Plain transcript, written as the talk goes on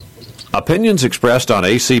Opinions expressed on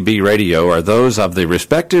ACB Radio are those of the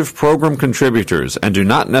respective program contributors and do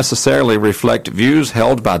not necessarily reflect views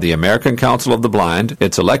held by the American Council of the Blind,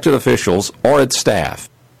 its elected officials, or its staff.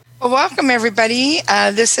 Well, welcome, everybody.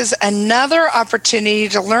 This is another opportunity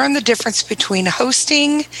to learn the difference between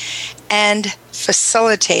hosting and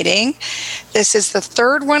facilitating. This is the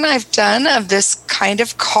third one I've done of this kind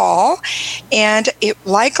of call, and it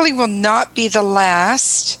likely will not be the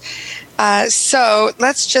last. So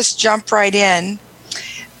let's just jump right in.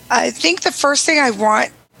 I think the first thing I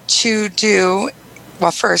want to do,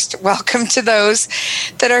 well, first, welcome to those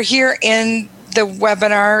that are here in the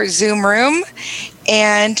webinar Zoom room,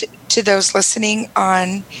 and to those listening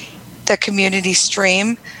on the community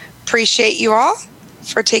stream. Appreciate you all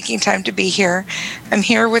for taking time to be here. I'm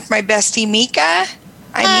here with my bestie, Mika.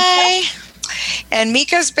 Hi, Mika. And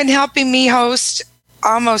Mika's been helping me host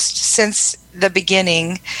almost since the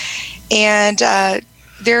beginning. And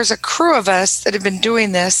there's a crew of us that have been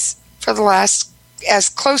doing this for the last, as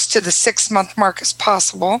close to the 6-month mark as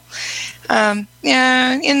possible. In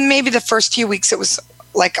maybe the first few weeks, it was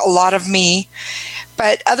like a lot of me,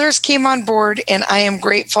 but others came on board, and I am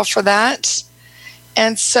grateful for that.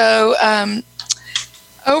 And so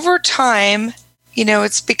over time,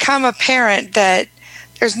 it's become apparent that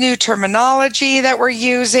there's new terminology that we're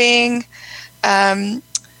using.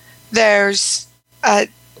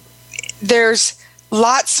 There's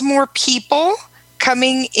lots more people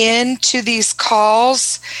coming into these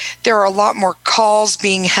calls. There are a lot more calls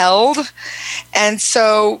being held. And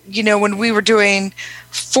so, when we were doing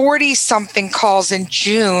 40-something calls in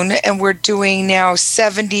June, and we're doing now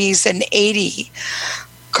 70s and 80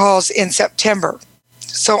 calls in September.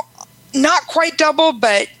 So not quite double,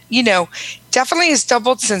 but, definitely has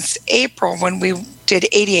doubled since April when we did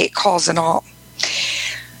 88 calls in all.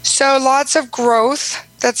 So lots of growth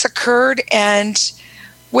that's occurred, and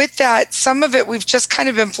with that, some of it we've just kind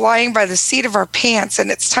of been flying by the seat of our pants,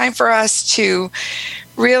 and it's time for us to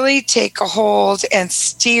really take a hold and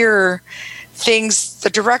steer things the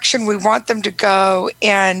direction we want them to go.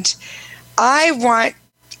 And I want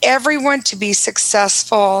everyone to be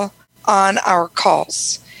successful on our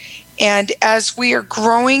calls. And as we are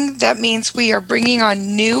growing, that means we are bringing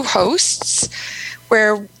on new hosts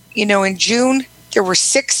where, in June, there were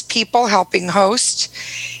 6 people helping host.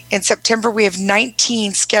 In September, we have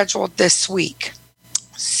 19 scheduled this week.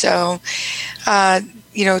 So,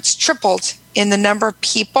 it's tripled in the number of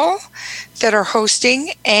people that are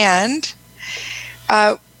hosting, and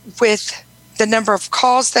with the number of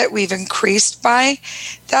calls that we've increased by,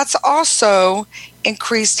 that's also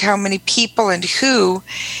increased how many people and who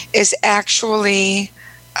is actually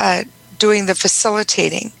doing the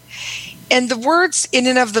facilitating. And the words in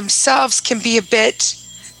and of themselves can be a bit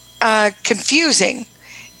confusing.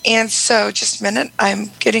 And so, just a minute,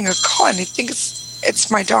 I'm getting a call, and I think it's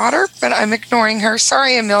my daughter, but I'm ignoring her.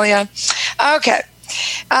 Sorry, Amelia. Okay.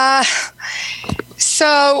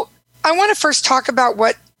 So I want to first talk about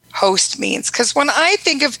what host means, because when I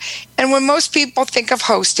think of, and when most people think of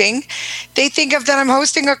hosting, they think of that I'm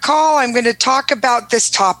hosting a call, I'm going to talk about this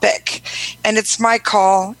topic, and it's my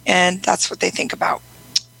call, and that's what they think about.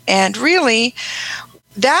 And really,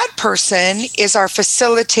 that person is our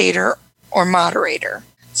facilitator or moderator.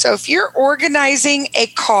 So if you're organizing a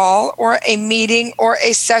call or a meeting or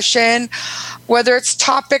a session, whether it's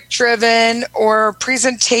topic driven or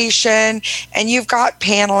presentation, and you've got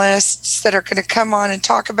panelists that are going to come on and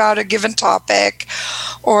talk about a given topic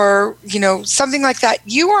or, something like that,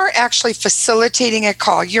 you are actually facilitating a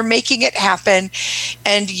call. You're making it happen,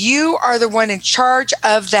 and you are the one in charge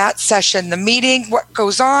of that session, the meeting, what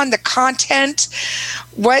goes on, the content,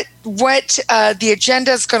 what the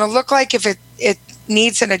agenda is going to look like if it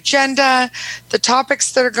needs an agenda, the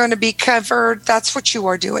topics that are going to be covered. That's what you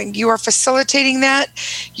are doing. You are facilitating that.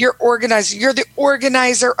 You're organizing. You're the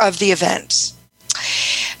organizer of the event.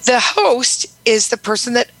 The host is the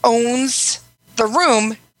person that owns the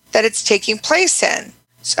room that it's taking place in.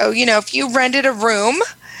 So, if you rented a room,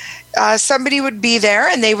 somebody would be there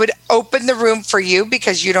and they would open the room for you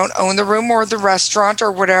because you don't own the room or the restaurant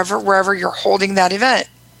or whatever, wherever you're holding that event.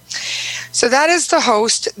 So that is the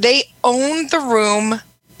host. They own the room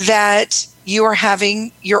that you are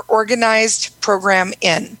having your organized program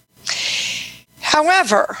in.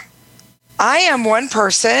 However, I am one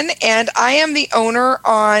person, and I am the owner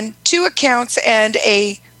on 2 accounts and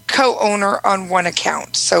a co-owner on 1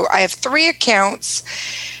 account. So I have 3 accounts.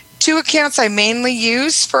 2 accounts I mainly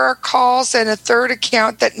use for our calls, and a 3rd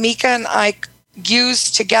account that Mika and I use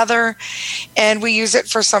together, and we use it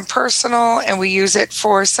for some personal, and we use it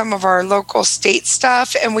for some of our local state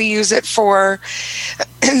stuff, and we use it for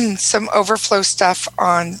some overflow stuff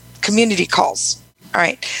on community calls. All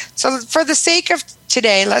right. So for the sake of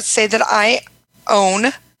today, let's say that I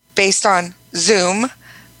own, based on Zoom,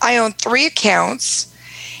 I own 3 accounts,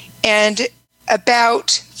 and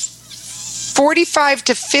about 45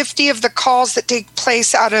 to 50 of the calls that take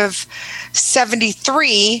place out of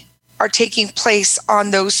 73 are taking place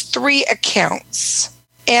on those 3 accounts.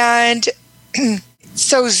 And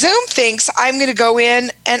so Zoom thinks I'm going to go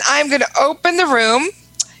in and I'm going to open the room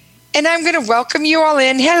and I'm going to welcome you all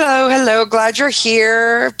in. Hello, glad you're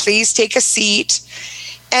here. Please take a seat.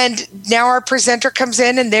 And now our presenter comes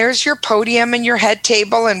in and there's your podium and your head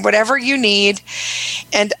table and whatever you need.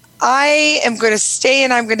 And I am going to stay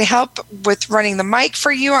and I'm going to help with running the mic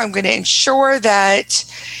for you. I'm going to ensure that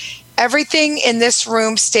everything in this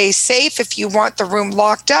room stays safe. If you want the room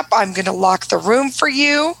locked up, I'm going to lock the room for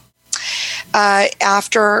you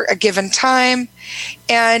after a given time.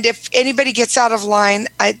 And if anybody gets out of line,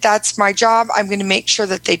 that's my job. I'm going to make sure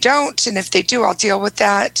that they don't. And if they do, I'll deal with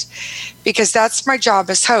that because that's my job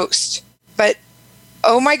as host. But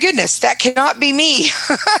oh my goodness, that cannot be me.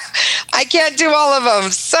 I can't do all of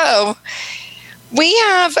them. So we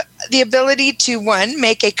have the ability to, one,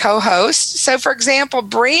 make a co-host. So for example,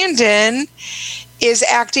 Brandon is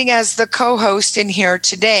acting as the co-host in here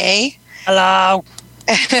today. Hello.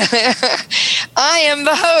 I am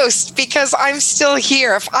the host because I'm still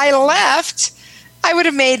here. If I left, I would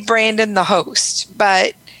have made Brandon the host.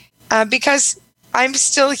 But because I'm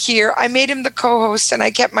still here, I made him the co-host and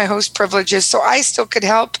I kept my host privileges so I still could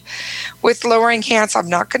help with lowering hands. I'm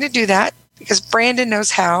not going to do that because Brandon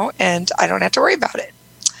knows how and I don't have to worry about it.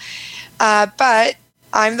 But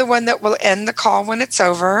I'm the one that will end the call when it's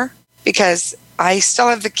over because I still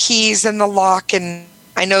have the keys and the lock and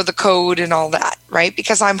I know the code and all that, right?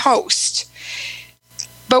 Because I'm host.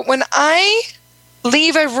 But when I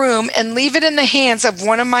leave a room and leave it in the hands of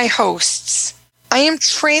one of my hosts, I am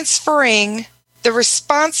transferring the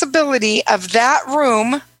responsibility of that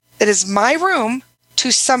room, that is my room,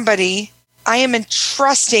 to somebody. I am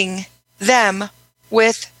entrusting them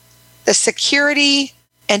with the security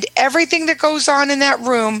and everything that goes on in that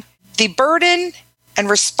room. The burden and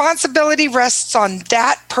responsibility rests on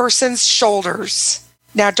that person's shoulders.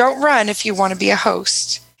 Now, don't run if you want to be a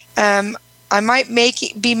host. I might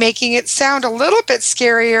be making it sound a little bit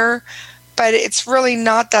scarier, but it's really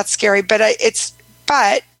not that scary. But it's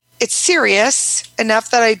serious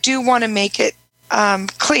enough that I do want to make it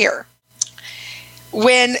clear.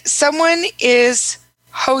 When someone is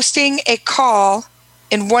hosting a call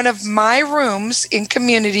in one of my rooms in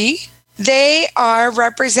community, they are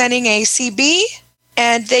representing ACB,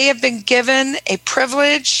 and they have been given a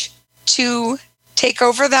privilege to take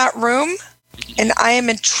over that room, and I am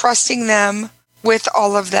entrusting them with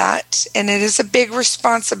all of that. And it is a big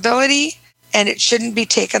responsibility, and it shouldn't be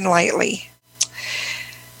taken lightly.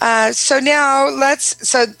 So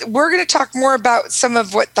we're going to talk more about some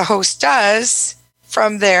of what the host does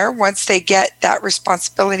from there once they get that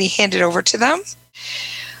responsibility handed over to them.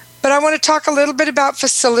 But I want to talk a little bit about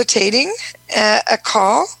facilitating a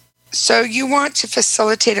call. So you want to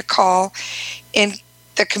facilitate a call in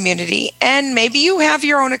the community, and maybe you have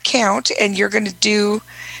your own account and you're going to do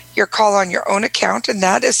your call on your own account, and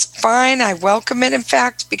that is fine. I welcome it, in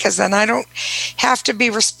fact, because then I don't have to be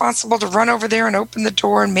responsible to run over there and open the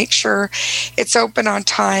door and make sure it's open on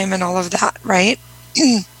time and all of that, right?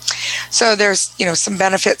 So there's, some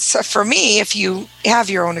benefits for me if you have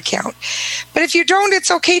your own account. But if you don't,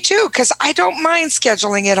 it's okay too, because I don't mind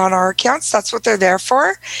scheduling it on our accounts. That's what they're there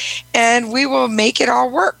for, and we will make it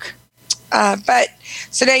all work.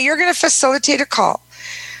 So now you're going to facilitate a call.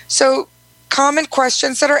 So common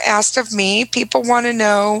questions that are asked of me, people want to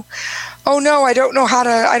know, oh no, I don't know how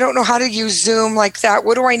to use Zoom like that.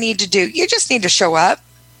 What do I need to do? You just need to show up.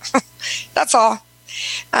 That's all.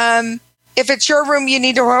 If it's your room, you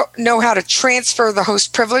need to know how to transfer the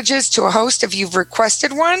host privileges to a host if you've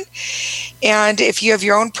requested one. And if you have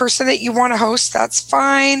your own person that you want to host, that's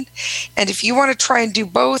fine. And if you want to try and do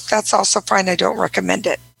both, that's also fine. I don't recommend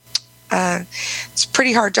it. It's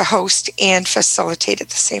pretty hard to host and facilitate at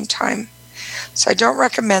the same time. So I don't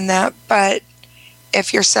recommend that, but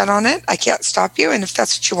if you're set on it, I can't stop you. And if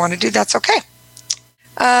that's what you want to do, that's okay.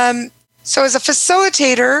 So as a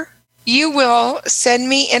facilitator, you will send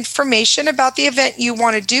me information about the event you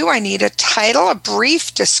want to do. I need a title, a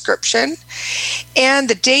brief description, and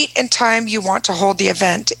the date and time you want to hold the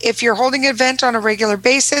event. If you're holding an event on a regular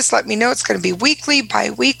basis, let me know. It's going to be weekly,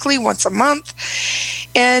 bi-weekly, once a month,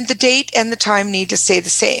 and the date and the time need to stay the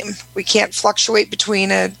same. We can't fluctuate between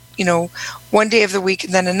one day of the week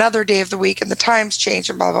and then another day of the week, and the times change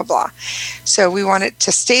and blah, blah, blah. So we want it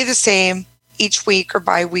to stay the same each week or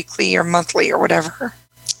bi-weekly or monthly or whatever.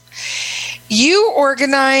 You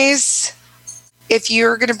organize if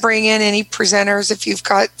you're going to bring in any presenters, if you've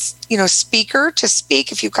got, speaker to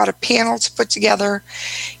speak, if you've got a panel to put together,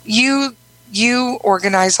 you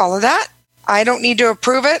organize all of that. I don't need to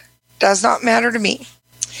approve it. Does not matter to me.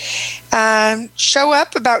 Show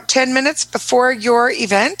up about 10 minutes before your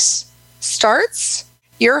event starts.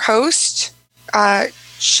 Your host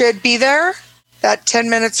should be there that 10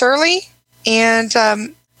 minutes early, and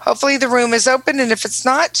hopefully the room is open. And if it's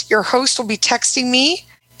not, your host will be texting me,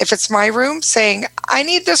 if it's my room, saying, I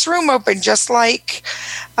need this room open, just like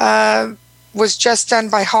was just done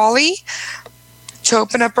by Holly, to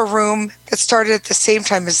open up a room that started at the same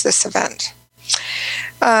time as this event.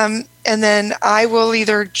 And then I will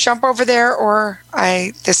either jump over there, or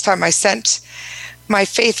this time I sent my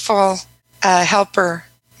faithful helper,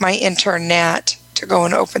 my intern Nat, to go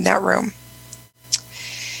and open that room.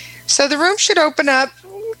 So the room should open up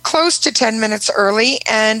close to 10 minutes early,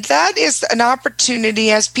 and that is an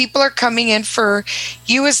opportunity as people are coming in for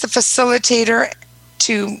you as the facilitator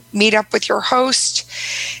to meet up with your host,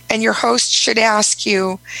 and your host should ask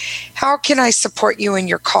you, how can I support you in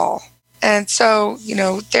your call? And so,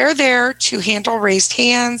 they're there to handle raised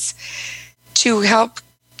hands, to help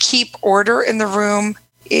keep order in the room.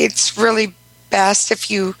 It's really best if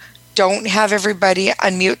you don't have everybody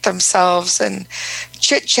unmute themselves and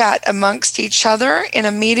chit chat amongst each other in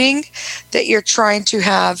a meeting, that you're trying to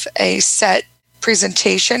have a set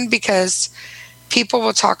presentation, because people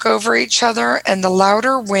will talk over each other, and the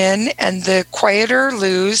louder win and the quieter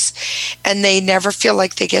lose, and they never feel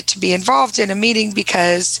like they get to be involved in a meeting,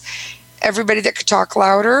 because everybody that could talk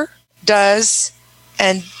louder does,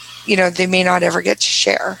 and they may not ever get to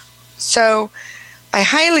share. So I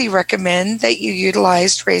highly recommend that you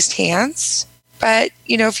utilize raised hands. But,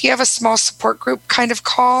 if you have a small support group kind of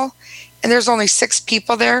call and there's only 6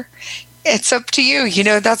 people there, it's up to you.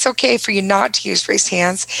 That's okay for you not to use raised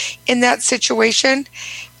hands in that situation.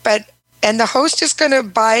 And the host is going to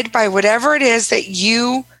abide by whatever it is that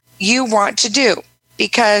you want to do,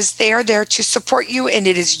 because they are there to support you, and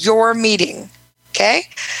it is your meeting. Okay?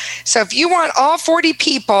 So if you want all 40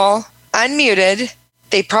 people unmuted,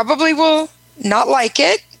 they probably will not like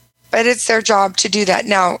it, but it's their job to do that.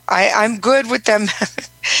 Now, I'm good with them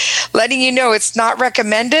letting you know it's not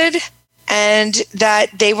recommended, and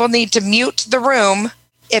that they will need to mute the room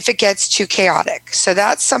if it gets too chaotic. So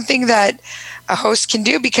that's something that a host can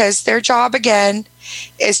do, because their job, again,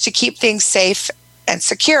 is to keep things safe and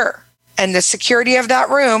secure. And the security of that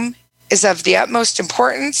room is of the utmost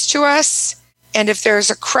importance to us. And if there's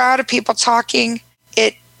a crowd of people talking,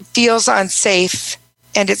 it feels unsafe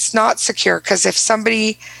and it's not secure, because if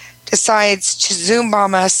somebody decides to Zoom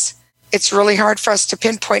bomb us, it's really hard for us to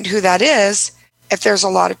pinpoint who that is if there's a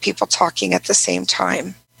lot of people talking at the same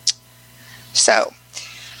time. So,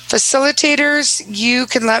 facilitators, you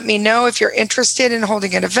can let me know if you're interested in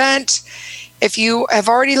holding an event. If you have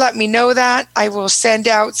already let me know that, I will send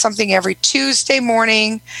out something every Tuesday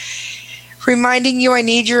morning reminding you I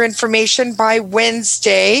need your information by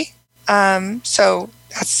Wednesday. So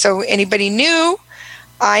anybody new,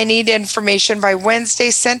 I need information by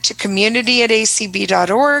Wednesday sent to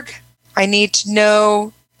community@acb.org. I need to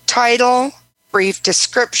know title, brief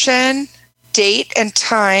description, date and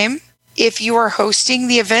time. If you are hosting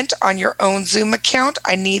the event on your own Zoom account,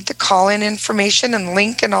 I need the call-in information and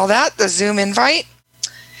link and all that, the Zoom invite.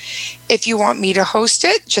 If you want me to host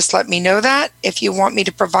it, just let me know that. If you want me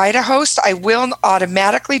to provide a host, I will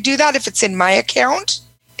automatically do that if it's in my account.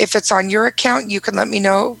 If it's on your account, you can let me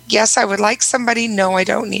know, yes, I would like somebody. No, I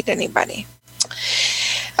don't need anybody.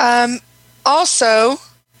 Also,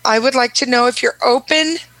 I would like to know if you're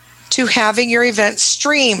open to having your event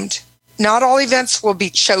streamed. Not all events will be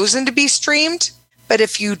chosen to be streamed, but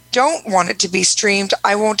if you don't want it to be streamed,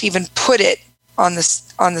 I won't even put it on the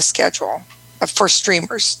schedule for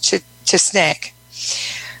streamers to snag.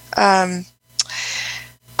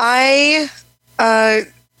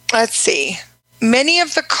 Let's see. Many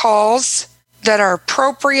of the calls that are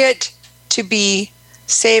appropriate to be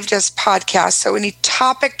saved as podcasts, so any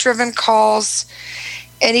topic-driven calls,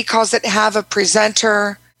 any calls that have a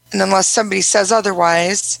presenter, and unless somebody says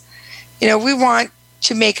otherwise, we want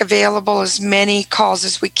to make available as many calls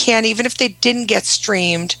as we can, even if they didn't get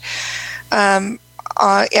streamed,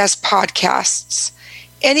 as podcasts.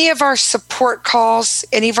 Any of our support calls,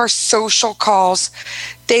 any of our social calls,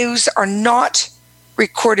 those are not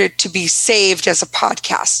recorded to be saved as a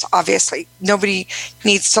podcast. Obviously, nobody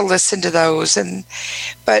needs to listen to those.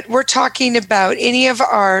 But we're talking about any of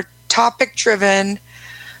our topic-driven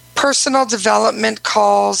personal development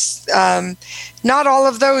calls. Not all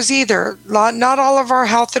of those either. Not all of our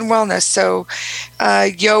health and wellness. So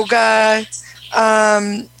yoga,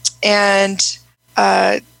 and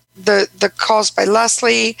the calls by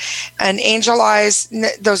Leslie and Angel Eyes,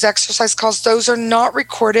 those exercise calls, those are not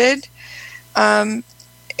recorded. And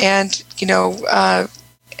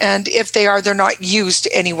if they are, they're not used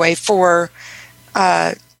anyway for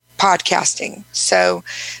podcasting. So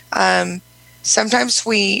sometimes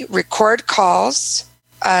we record calls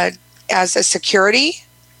as a security.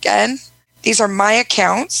 Again, these are my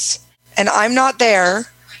accounts, and I'm not there,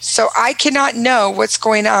 so I cannot know what's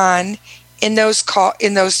going on in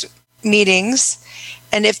those meetings.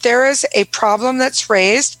 And if there is a problem that's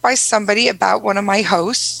raised by somebody about one of my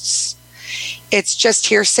hosts, it's just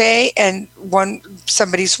hearsay and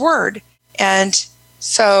somebody's word. And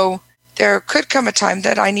so there could come a time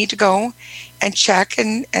that I need to go and check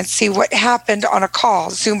and see what happened on a call.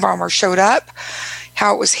 Zoom Bomber showed up,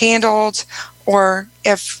 how it was handled, or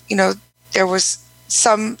if there was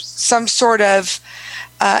some sort of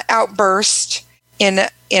outburst in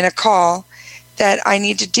a call that I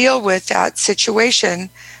need to deal with that situation.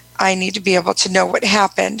 I need to be able to know what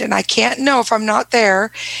happened, and I can't know if I'm not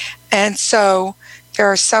there. And so there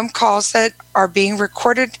are some calls that are being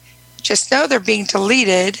recorded. Just know they're being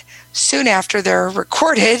deleted soon after they're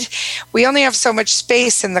recorded. We only have so much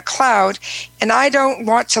space in the cloud, and I don't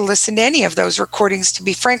want to listen to any of those recordings, to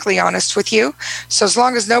be frankly honest with you. So as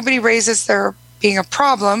long as nobody raises there being a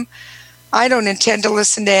problem, I don't intend to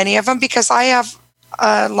listen to any of them, because I have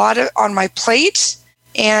a lot on my plate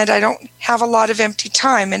and I don't have a lot of empty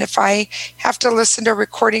time. And if I have to listen to a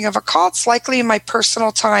recording of a call, it's likely in my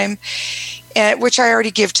personal time, which I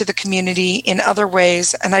already give to the community in other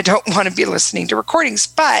ways, and I don't want to be listening to recordings.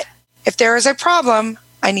 But if there is a problem,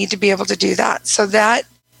 I need to be able to do that. So that,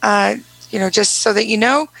 just so that you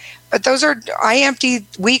know, but those are, I empty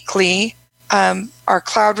weekly our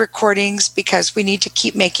cloud recordings, because we need to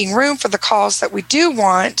keep making room for the calls that we do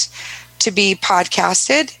want to be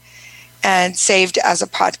podcasted and saved as a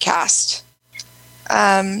podcast.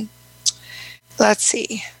 Let's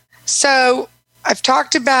see. So I've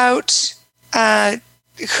talked about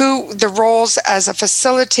who the roles as a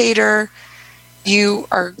facilitator. You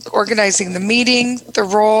are organizing the meeting, the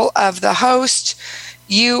role of the host.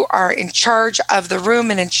 You are in charge of the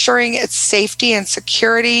room and ensuring its safety and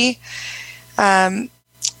security. I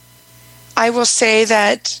will say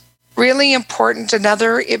that really important,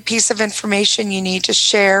 another piece of information you need to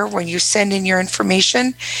share when you send in your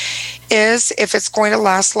information is if it's going to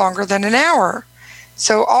last longer than an hour.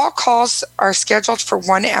 So all calls are scheduled for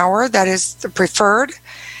 1 hour. That is the preferred.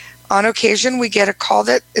 On occasion, we get a call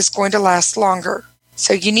that is going to last longer.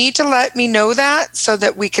 So you need to let me know that so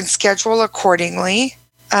that we can schedule accordingly.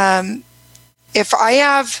 If I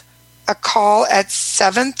have a call at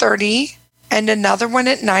 7:30 and another one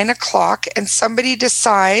at 9 o'clock, and somebody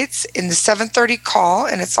decides in the 7:30 call,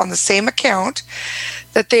 and it's on the same account,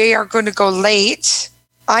 that they are going to go late,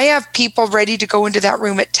 I have people ready to go into that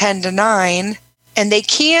room at 10 to 9, and they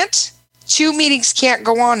can't, 2 meetings can't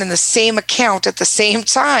go on in the same account at the same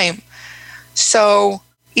time. So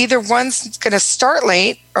either one's going to start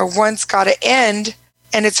late or one's got to end,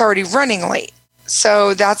 and it's already running late.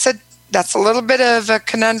 So that's a little bit of a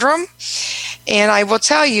conundrum. And I will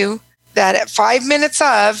tell you that at 5 minutes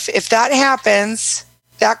of, if that happens,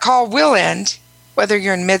 that call will end, whether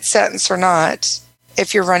you're in mid-sentence or not,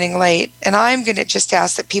 if you're running late. And I'm going to just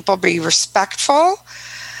ask that people be respectful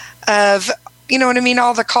of,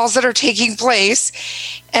 all the calls that are taking place.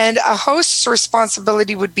 And a host's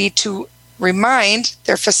responsibility would be to remind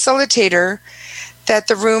their facilitator that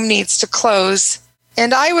the room needs to close.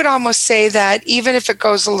 And I would almost say that even if it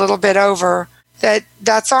goes a little bit over,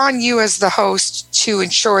 that's on you as the host to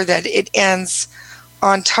ensure that it ends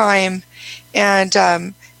on time. And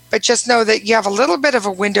but just know that you have a little bit of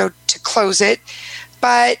a window to close it.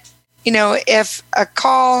 But if a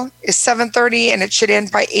call is 7:30 and it should end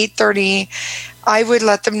by 8:30, I would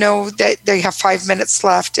let them know that they have 5 minutes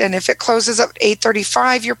left. And if it closes at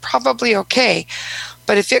 8:35, you're probably okay.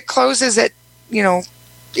 But if it closes at,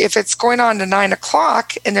 if it's going on to 9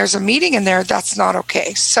 o'clock and there's a meeting in there, that's not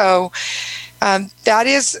okay. So that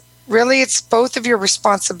is really, it's both of your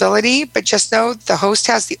responsibility, but just know the host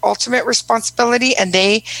has the ultimate responsibility, and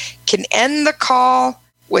they can end the call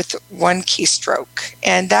with one keystroke.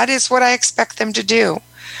 And that is what I expect them to do.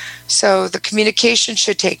 So the communication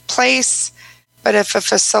should take place, but if a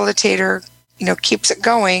facilitator, keeps it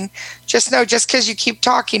going, just know just because you keep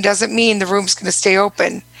talking doesn't mean the room's going to stay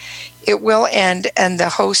open. It will end, and the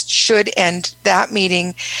host should end that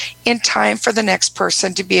meeting in time for the next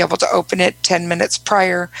person to be able to open it 10 minutes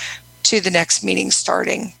prior to the next meeting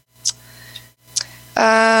starting.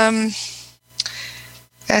 Let's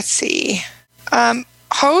see.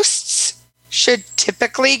 Hosts should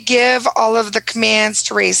typically give all of the commands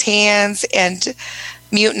to raise hands and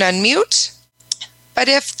mute and unmute. But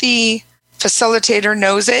if the facilitator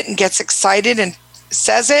knows it and gets excited and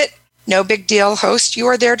says it, no big deal, host. You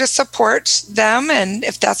are there to support them. And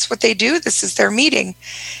if that's what they do, this is their meeting.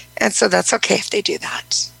 And so that's okay if they do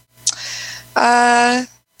that.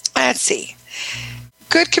 Let's see.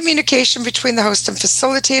 Good communication between the host and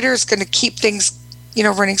facilitator is going to keep things,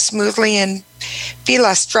 running smoothly and be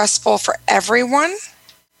less stressful for everyone.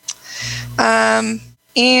 And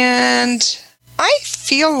I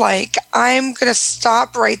feel like I'm going to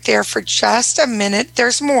stop right there for just a minute.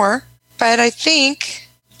 There's more, but I think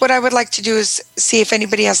what I would like to do is see if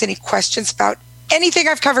anybody has any questions about anything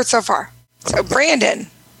I've covered so far. So, Brandon.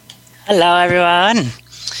 Hello, everyone.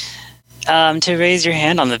 To raise your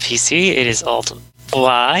hand on the PC, it is Alt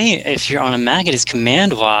Y. If you're on a Mac, it is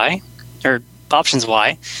Command Y, or Options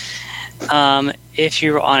Y. If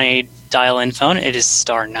you're on a dial-in phone, it is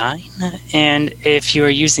 *9. And if you are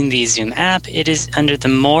using the Zoom app, it is under the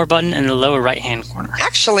More button in the lower right-hand corner.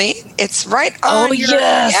 Actually, it's right on your...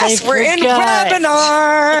 Yes, we're in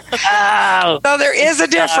webinar. Oh, so there is a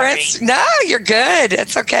difference. Sorry. No, you're good.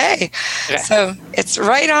 It's okay. So it's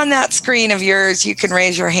right on that screen of yours. You can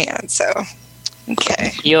raise your hand. So,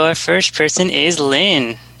 okay. Your first person is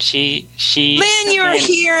Lynn. She. Lynn, you're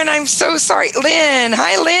here, and I'm so sorry. Lynn.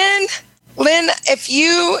 Hi, Lynn. Lynn, if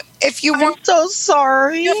you want... I'm so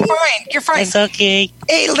sorry. You're fine. It's okay.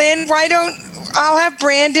 Hey, Lynn, I'll have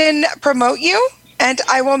Brandon promote you, and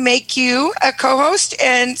I will make you a co-host,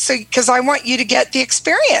 and so, because I want you to get the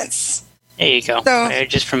experience. There you go. So, I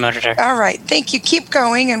just promoted her. All right. Thank you. Keep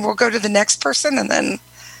going, and we'll go to the next person, and then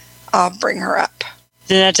I'll bring her up.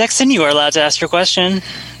 Then Dexton, you are allowed to ask your question.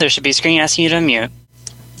 There should be a screen asking you to unmute.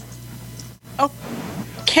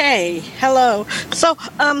 Okay, hello. So,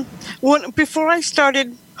 before I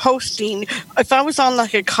started hosting, if I was on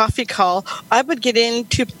like a coffee call, I would get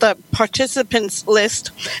into the participants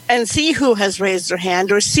list and see who has raised their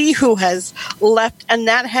hand or see who has left, and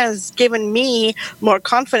that has given me more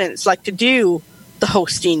confidence, like to do the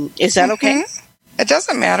hosting. Is that okay? It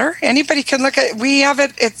doesn't matter. Anybody can look at. We have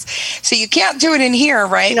it. So you can't do it in here,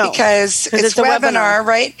 right? No, because it's a webinar,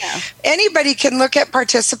 right? Yeah. Anybody can look at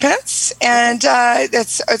participants, and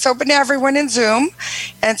it's open to everyone in Zoom,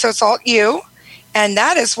 and so it's all you. And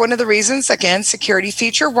that is one of the reasons, again, security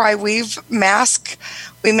feature, why we mask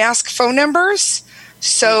phone numbers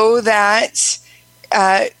so that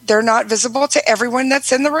they're not visible to everyone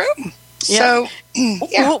that's in the room. Yeah. So,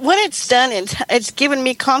 yeah. What it's done, it's given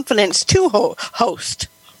me confidence to host.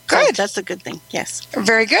 Good. So that's a good thing. Yes.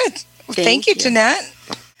 Very good. Thank you, Jeanette.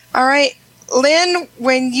 All right. Lynn,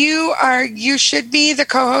 when you should be the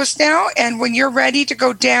co-host now, and when you're ready to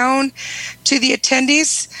go down to the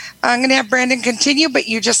attendees, I'm going to have Brandon continue, but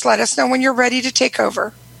you just let us know when you're ready to take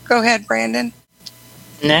over. Go ahead, Brandon.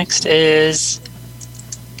 Next is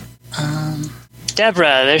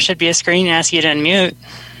Deborah. There should be a screen asking you to unmute.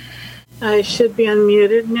 I should be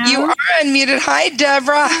unmuted now. You are unmuted. Hi,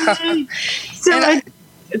 Deborah. Hi. So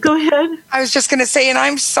go ahead. I was just going to say, and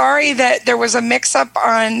I'm sorry that there was a mix-up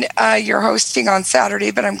on your hosting on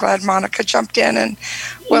Saturday, but I'm glad Monica jumped in, and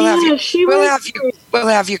we'll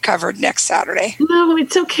have you covered next Saturday. No,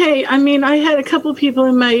 it's okay. I mean, I had a couple people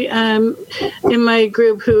in my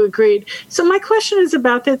group who agreed. So my question is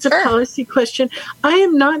about that. It's a policy question. I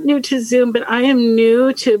am not new to Zoom, but I am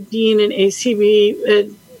new to being an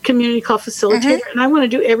ACB community call facilitator, and I want to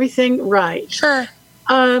do everything right. Sure.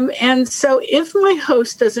 And so if my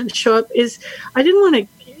host doesn't show up, I didn't want to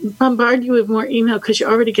bombard you with more email because you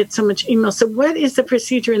already get so much email. So what is the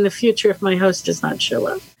procedure in the future if my host does not show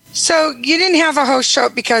up? So you didn't have a host show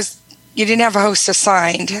up because you didn't have a host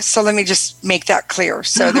assigned. So let me just make that clear.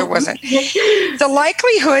 So there wasn't. The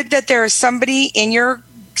likelihood that there is somebody in your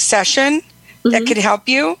session that could help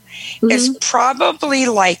you is probably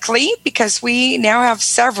likely, because we now have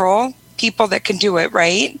several people that can do it,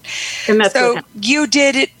 right? And that's so you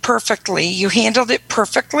did it perfectly. You handled it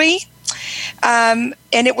perfectly. And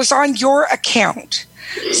it was on your account.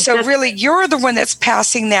 So really, you're the one that's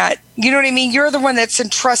passing that. You know what I mean? You're the one that's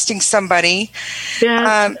entrusting somebody.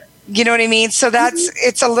 Yeah. You know what I mean? So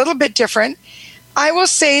it's a little bit different. I will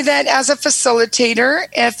say that as a facilitator,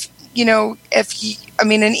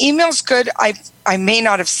 an email's good. I may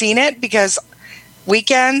not have seen it because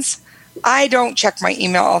weekends, I don't check my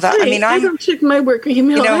email all that. Right. I don't check my work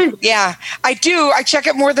email either. Yeah, I do. I check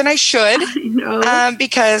it more than I should. I know.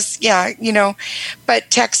 Because, but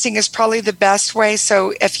texting is probably the best way.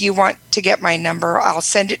 So if you want to get my number, I'll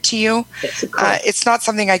send it to you. It's not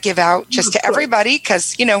something I give out just to everybody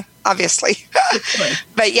because, obviously.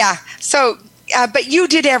 But yeah, so but you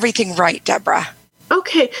did everything right, Deborah.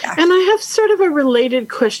 Okay, and I have sort of a related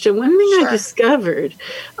question. One thing I discovered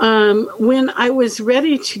when I was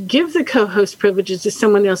ready to give the co-host privileges to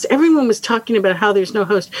someone else, everyone was talking about how there's no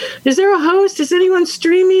host. Is there a host? Is anyone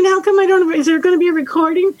streaming? How come I don't? Is there going to be a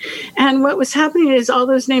recording? And what was happening is all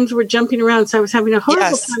those names were jumping around, so I was having a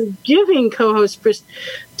horrible time giving co-host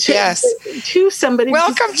to somebody.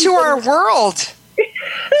 Welcome to our world.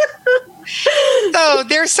 So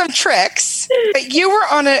there's some tricks. But you were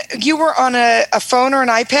on a phone or an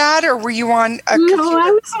iPad, or were you on a computer? No,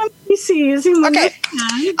 I was on PC using one. Okay.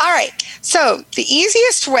 All right. So the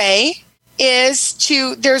easiest way is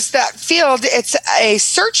there's that field. It's a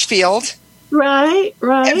search field. Right.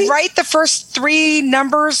 And write the first 3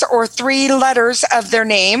 numbers or 3 letters of their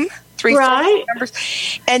name. 3 numbers,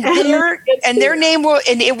 and their name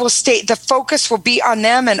it will state, the focus will be on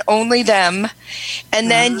them and only them. And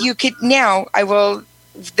then you could,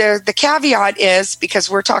 the caveat is, because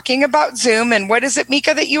we're talking about Zoom, and what is it,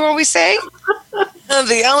 Mika, that you always say?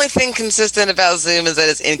 The only thing consistent about Zoom is that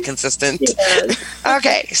it's inconsistent. Yes.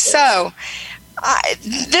 Okay, so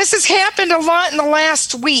this has happened a lot in the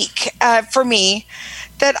last week for me,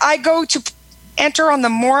 that I go to enter on the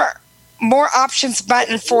more options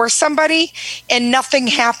button for somebody and nothing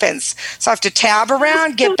happens. So I have to tab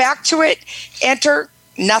around, get back to it, enter,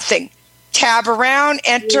 nothing. Tab around,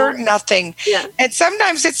 enter, nothing. Yeah. And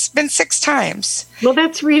sometimes it's been 6 times. Well,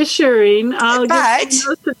 that's reassuring. But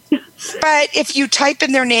if you type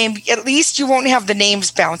in their name, at least you won't have the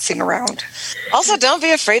names bouncing around. Also, don't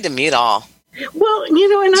be afraid to mute all. Well, and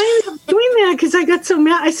I ended up doing that because I got so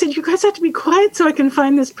mad. I said, you guys have to be quiet so I can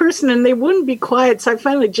find this person. And they wouldn't be quiet. So I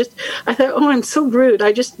finally I thought, I'm so rude.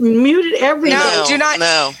 I just muted everything. No, do not.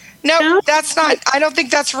 No, that's not. I don't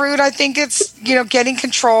think that's rude. I think it's, getting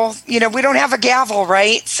control. We don't have a gavel,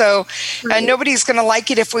 right? So nobody's going to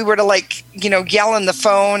like it if we were to yell in the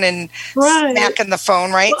phone and smack in the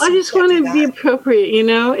phone, right? Well, I just want to be appropriate,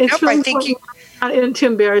 It's really I think not to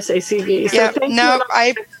embarrass ACB. So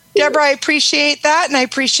Deborah, I appreciate that, and I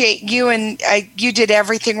appreciate you, and you did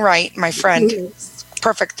everything right, my friend. Yes.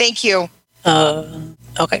 Perfect. Thank you.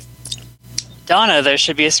 Okay. Donna, there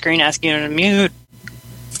should be a screen asking you to mute.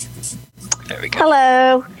 There we go.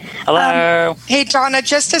 Hello. Hey, Donna,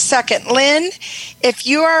 just a second. Lynn, if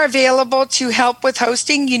you are available to help with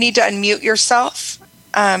hosting, you need to unmute yourself,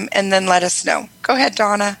 and then let us know. Go ahead,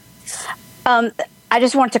 Donna. I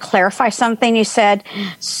just wanted to clarify something you said.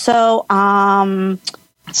 So,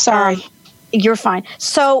 sorry. You're fine.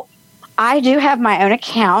 So I do have my own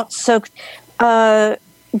account. So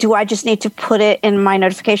do I just need to put it in my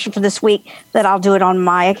notification for this week that I'll do it on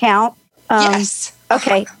my account? Yes.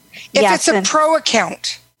 Okay. If it's a pro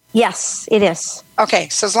account. Yes, it is. Okay.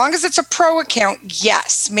 So as long as it's a pro account,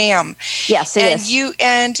 yes, ma'am. Yes, it is.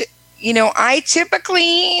 I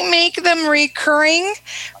typically make them recurring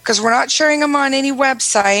because we're not sharing them on any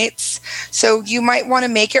websites. So you might want to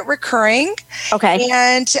make it recurring. Okay.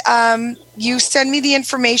 And you send me the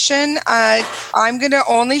information. I'm going to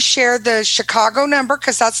only share the Chicago number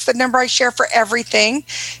because that's the number I share for everything.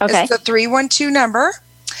 Okay. It's the 312 number.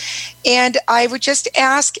 And I would just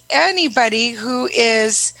ask anybody who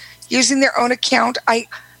is using their own account, I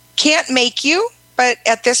can't make you. But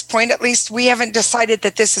at this point, at least we haven't decided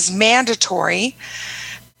that this is mandatory,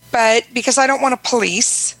 but because I don't want to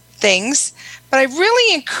police things, but I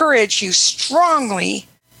really encourage you strongly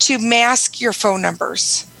to mask your phone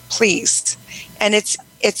numbers, please. And it's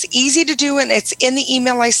easy to do, and it's in the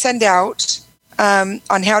email I send out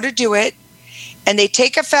on how to do it. And they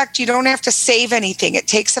take effect. You don't have to save anything. It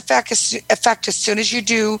takes effect as soon as you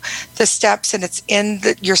do the steps, and it's in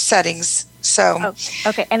your settings. So,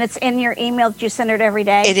 okay, and it's in your email that you send it every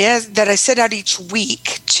day? It is, that I send out each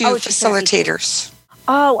week to facilitators.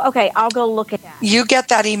 Oh, okay, I'll go look at that. You get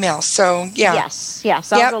that email, so yeah.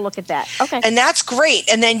 Yes, I'll go look at that. Okay. And that's great.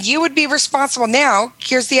 And then you would be responsible. Now,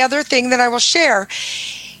 here's the other thing that I will share.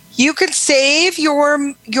 You can save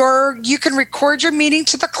you can record your meeting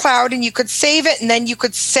to the cloud, and you could save it, and then you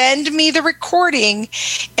could send me the recording,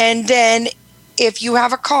 and then if you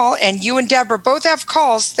have a call, and you and Deborah both have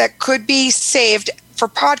calls that could be saved for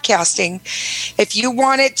podcasting, if you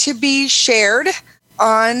want it to be shared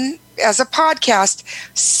as a podcast,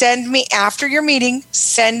 send me after your meeting,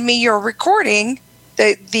 send me your recording,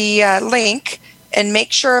 the link, and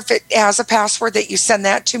make sure if it has a password that you send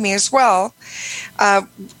that to me as well.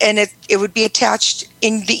 And it would be attached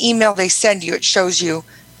in the email they send you. It shows you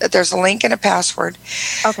that there's a link and a password.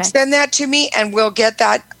 Okay. Send that to me, and we'll get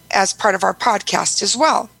that as part of our podcast as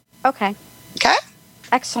well. Okay. Okay?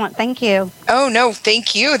 Excellent. Thank you. Oh, no,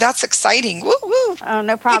 thank you. That's exciting. Woo-woo. Oh,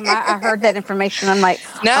 no problem. I heard that information. I'm like,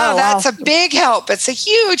 No, that's a big help. It's a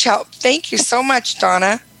huge help. Thank you so much,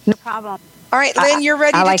 Donna. No problem. All right, Lynn, you're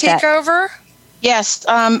ready to take over? Yes,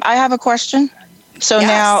 I have a question. So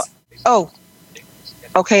now,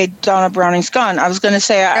 okay, Donna Browning's gone. I was going to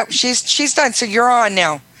say... No, she's done, so you're on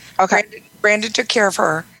now. Okay. Brandon took care of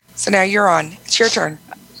her, so now you're on. It's your turn.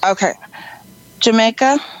 Okay.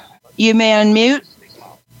 Jamaica, you may unmute.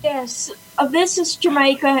 Yes, this is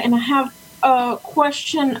Jamaica, and I have a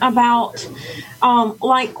question about,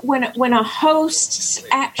 like when a host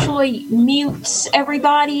actually mutes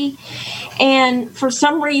everybody, and for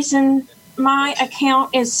some reason my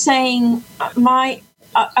account is saying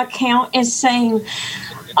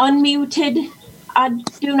unmuted. I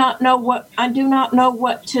do not know what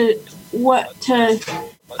to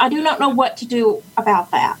do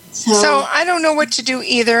about that. So I don't know what to do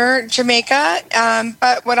either, Jamaica.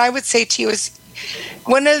 But what I would say to you is,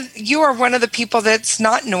 you are one of the people that's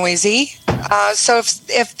not noisy. So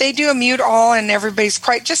if they do a mute all and everybody's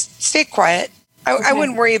quiet, just stay quiet. I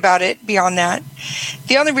wouldn't worry about it beyond that.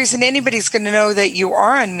 The only reason anybody's going to know that you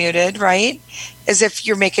are unmuted, right, is if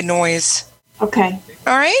you're making noise. Okay.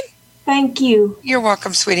 All right? Thank you. You're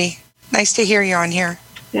welcome, sweetie. Nice to hear you on here.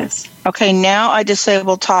 Yes. Okay, now I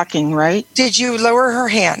disable talking, right? Did you lower her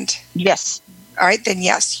hand? Yes. All right, then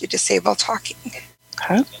yes, you disable talking.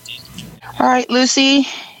 Okay. All right, Lucy,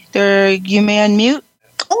 you may unmute.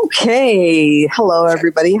 Okay. Hello,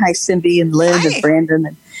 everybody. Hi, Cindy and Lynn and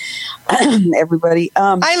Brandon and everybody.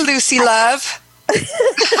 Hi, Lucy Love.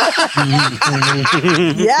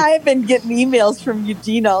 Yeah, I've been getting emails from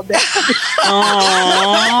Eugene all day.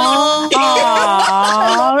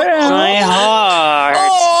 My heart.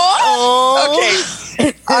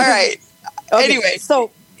 Okay. All right. Okay, Anyway.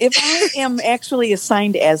 So if I am actually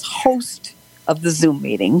assigned as host of the Zoom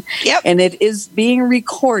meeting, and it is being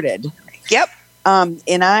recorded,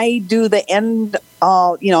 and I do the end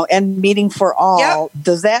meeting for all,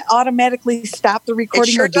 does that automatically stop the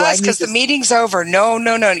recording? It sure does, because the meeting's over. No.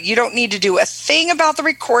 You don't need to do a thing about the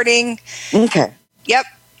recording. Okay. Yep.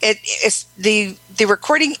 It's the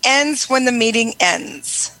recording ends when the meeting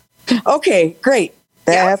ends. Okay, great.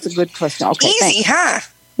 That's a good question. Okay, easy, thanks. huh?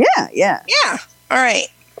 Yeah. All right.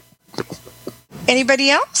 Anybody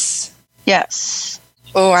else? Yes.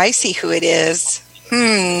 Oh, I see who it is.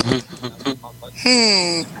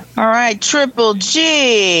 All right, Triple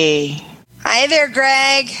G. Hi there,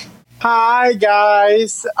 Greg. Hi,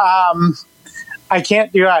 guys. I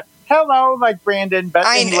can't do a hello like Brandon, but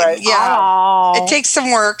anyway. It takes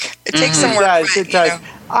some work. It does.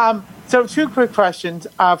 So 2 quick questions.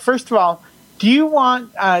 First of all, do you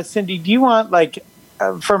want, Cindy,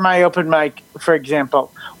 for my open mic, for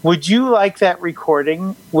example, would you like that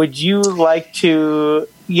recording? Would you like to,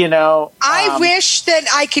 I wish that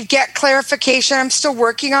I could get clarification. I'm still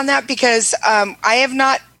working on that because I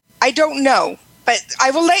don't know, but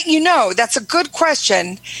I will let you know. That's a good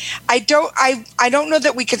question. I don't know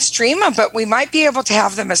that we can stream them, but we might be able to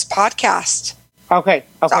have them as podcast. Okay.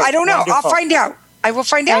 So I don't know. Wonderful. I'll find out. I will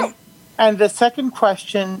find out. And the second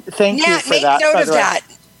question, thank you for make that. Note of that.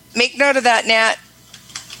 Make note of that, Nat.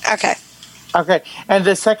 Okay. And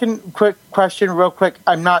the second quick question, real quick,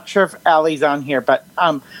 I'm not sure if Allie's on here, but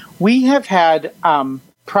we have had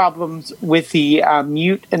problems with the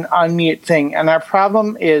mute and unmute thing. And our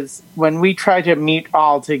problem is when we try to mute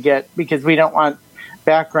all because we don't want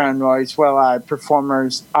background noise while our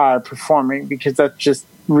performers are performing, because that's just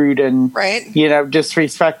rude and,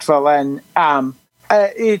 disrespectful. And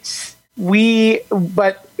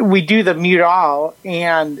but we do the mute all,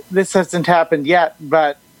 and this hasn't happened yet,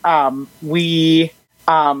 but then we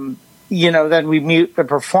mute the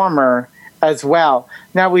performer as well.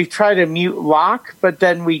 Now we've tried to mute lock, but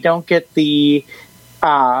then we don't get the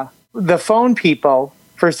phone people.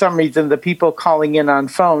 For some reason, the people calling in on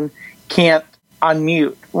phone can't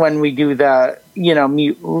unmute when we do the,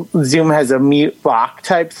 mute. Zoom has a mute lock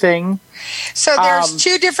type thing. So there's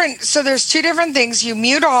two different things. You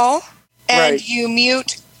mute all and you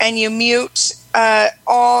mute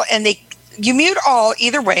all, and you mute all.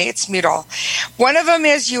 Either way, it's mute all. One of them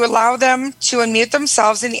is you allow them to unmute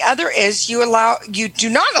themselves, and the other is you do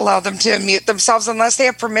not allow them to unmute themselves unless they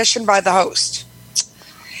have permission by the host.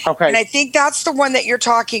 Okay. And I think that's the one that you're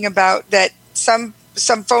talking about, that some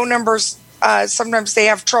phone numbers, sometimes they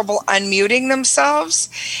have trouble unmuting themselves.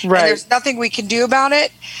 Right. And there's nothing we can do about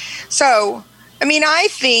it. So, I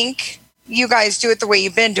think you guys do it the way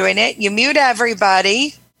you've been doing it. You mute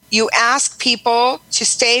everybody. You ask people to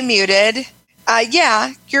stay muted.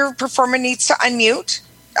 Your performer needs to unmute.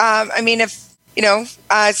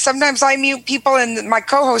 sometimes I mute people and my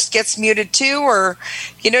co-host gets muted too, or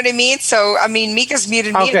you know what I mean? So, I mean, Mika's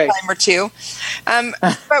muted me a time or two.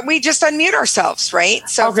 But we just unmute ourselves, right?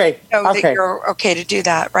 So that you're okay to do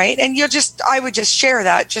that, right? And I would just share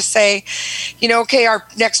that. Just say, okay, our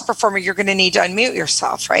next performer, you're going to need to unmute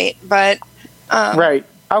yourself, right? But right.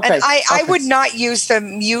 Okay. And I would not use the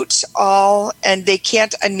mute all, and they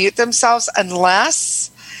can't unmute themselves unless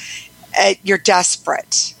you're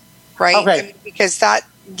desperate, right? Okay. Because that,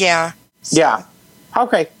 yeah. So. Yeah.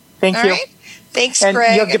 Okay. Thank you. Right. Thanks, and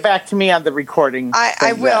Greg. You'll get back to me on the recording.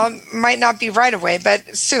 I will. Might not be right away,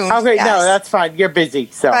 but soon. Okay. Yes. No, that's fine. You're busy.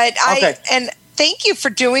 So. But thank you for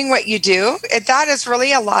doing what you do. That is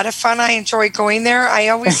really a lot of fun. I enjoy going there. I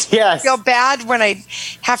always feel bad when I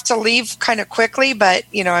have to leave kind of quickly, but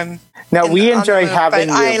I'm. No, we enjoy having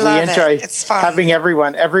you. We enjoy having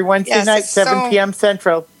everyone every Wednesday night, 7 p.m.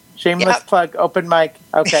 Central. Shameless plug, open mic.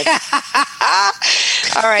 Okay.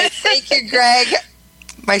 All right. Thank you, Greg.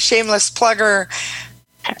 My shameless plugger.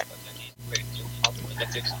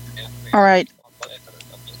 All right.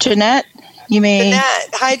 Jeanette, you may. Jeanette.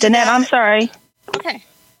 Hi, Jeanette. I'm sorry. Okay.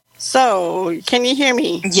 So, can you hear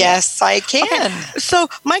me? Yes, I can. Okay. So,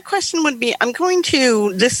 my question would be, I'm going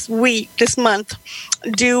to this month,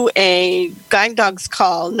 do a Guide Dogs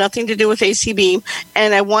call, nothing to do with ACB,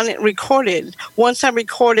 and I want it recorded. Once I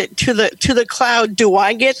record it to the cloud, do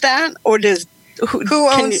I get that, or does who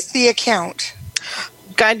owns the account?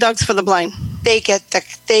 Guide Dogs for the Blind. They get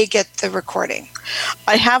the recording.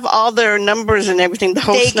 I have all their numbers and everything, the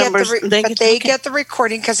host numbers. They get the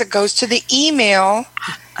recording because it goes to the email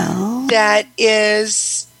that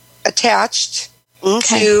is attached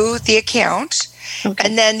to the account. Okay.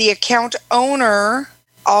 And then the account owner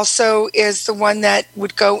also is the one that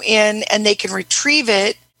would go in and they can retrieve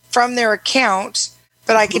it from their account.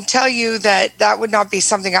 But I can tell you that would not be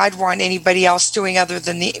something I'd want anybody else doing other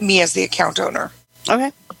than me as the account owner.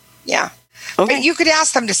 Okay. Yeah. Okay. But you could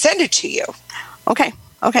ask them to send it to you. Okay.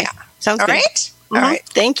 Okay. Yeah. Sounds good. All right. Mm-hmm. All right.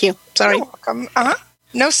 Thank you. Sorry. You're welcome.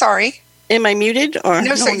 No, sorry. Am I muted or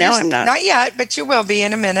no? Now I'm not. Not yet, but you will be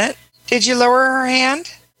in a minute. Did you lower her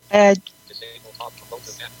hand? Wait.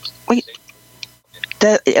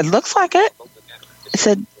 It looks like it. It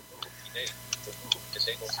said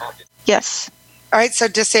yes. All right. So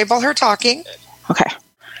disable her talking. Okay.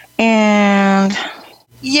 And.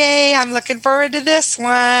 Yay, I'm looking forward to this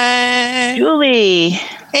one. Julie.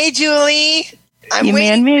 Hey, Julie. I'm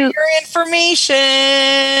waiting for your information.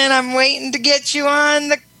 I'm waiting to get you on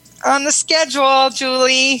the schedule,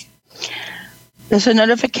 Julie. There's a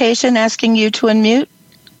notification asking you to unmute.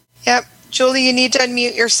 Yep. Julie, you need to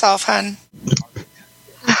unmute yourself, hon.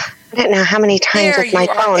 I don't know how many times with my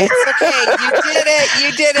phone. It's okay.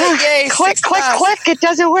 You did it. Yay. Click. It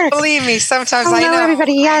doesn't work. Believe me, sometimes I know.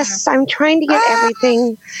 Everybody, yes. I know. I'm trying to get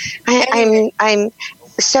everything. I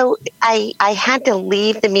had to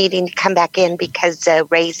leave the meeting to come back in because the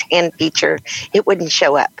raise hand feature, it wouldn't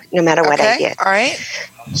show up no matter what I did. All right.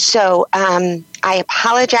 So I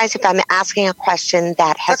apologize if I'm asking a question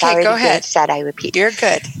that has already been said. I repeat. You're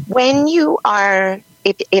good. When you are...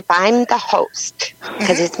 If I'm the host,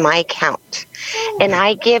 because it's my account, and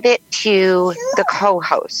I give it to the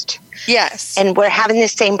co-host. Yes. And we're having the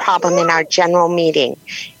same problem in our general meeting.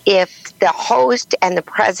 If the host and the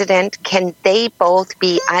president, can they both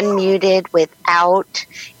be unmuted without,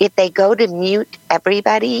 if they go to mute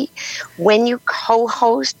everybody, when you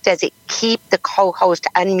co-host, does it keep the co-host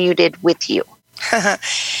unmuted with you?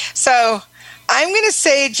 So I'm going to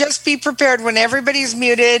say just be prepared when everybody's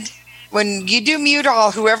muted. When you do mute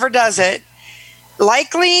all, whoever does it,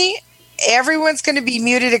 likely everyone's going to be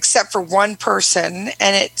muted except for one person,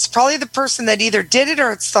 and it's probably the person that either did it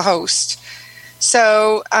or it's the host.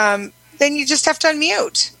 So then you just have to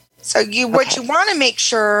unmute. So what you want to make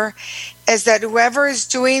sure is that whoever is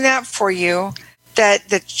doing that for you, that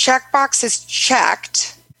the checkbox is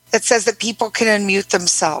checked that says that people can unmute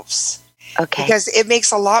themselves. Okay. Because it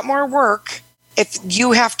makes a lot more work if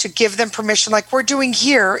you have to give them permission, like we're doing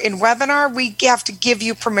here in webinar, we have to give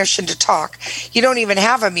you permission to talk. You don't even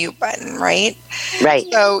have a mute button, right? Right.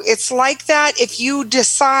 So it's like that. If you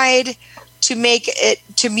decide to make it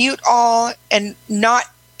to mute all and not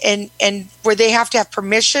and where they have to have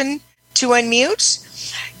permission to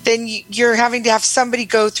unmute, then you're having to have somebody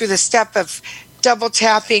go through the step of double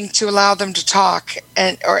tapping to allow them to talk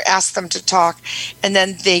or ask them to talk, and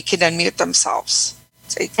then they can unmute themselves.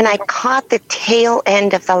 And I caught the tail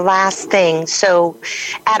end of the last thing. So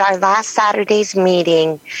at our last Saturday's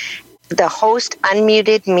meeting, the host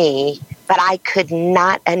unmuted me, but I could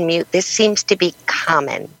not unmute. This seems to be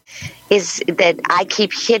common. is that I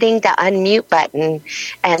keep hitting the unmute button,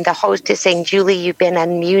 and the host is saying, Julie, you've been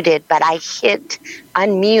unmuted, but I hit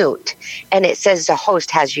unmute, and it says the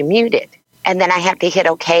host has you muted. And then I have to hit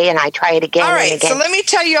OK, and I try it again. All right, and again. so let me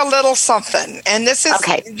tell you a little something. And this is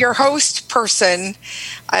your host person,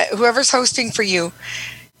 whoever's hosting for you.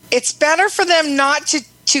 It's better for them not to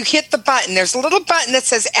hit the button. There's a little button that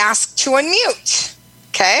says ask to unmute.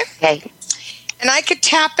 Okay? Okay. And I could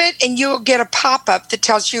tap it, and you'll get a pop-up that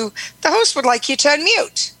tells you the host would like you to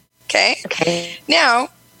unmute. Okay? Okay. Now,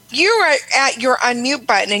 you're at your unmute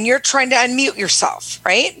button, and you're trying to unmute yourself,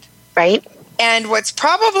 right? Right. And what's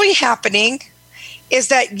probably happening is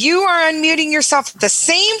that you are unmuting yourself at the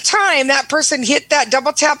same time that person hit that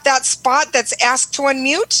double tap that spot that's asked to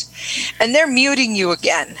unmute, and they're muting you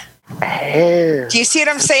again. Oh, do you see what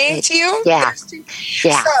I'm saying to you? Yeah.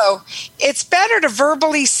 Yeah. So it's better to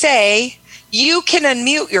verbally say you can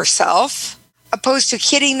unmute yourself opposed to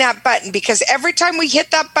hitting that button, because every time we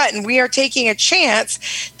hit that button, we are taking a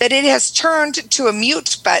chance that it has turned to a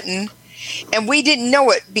mute button. And we didn't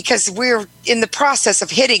know it because we're in the process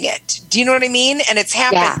of hitting it. Do you know what I mean? And it's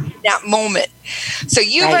happened in that moment. So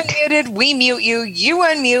you've unmuted, we mute you. You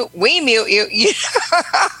unmute, we mute you.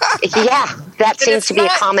 Yeah, that seems to be a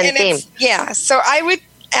common theme. Yeah, so I would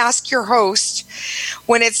ask your host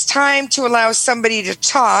when it's time to allow somebody to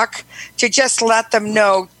talk to just let them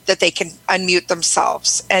know that they can unmute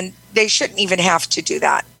themselves. And they shouldn't even have to do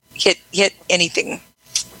that, hit anything.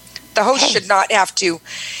 The host should not have to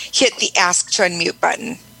hit the ask to unmute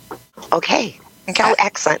button. Okay. Oh,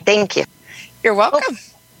 excellent. Thank you. You're welcome. Oh,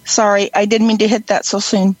 sorry, I didn't mean to hit that so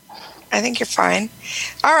soon. I think you're fine.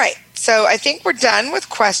 All right. So I think we're done with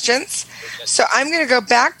questions. So I'm going to go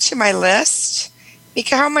back to my list.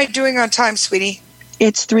 Mika, how am I doing on time, sweetie?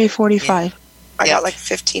 It's 3:45. I got like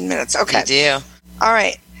 15 minutes. Okay. You do. All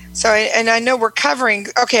right. So, and I know we're covering.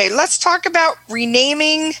 Okay, let's talk about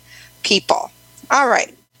renaming people. All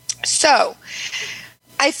right. So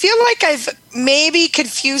I feel like I've maybe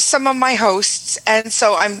confused some of my hosts, and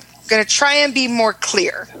so I'm going to try and be more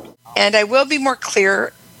clear. And I will be more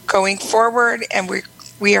clear going forward, and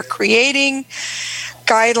we are creating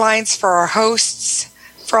guidelines for our hosts,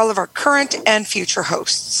 for all of our current and future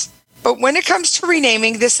hosts. But when it comes to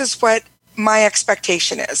renaming, this is what my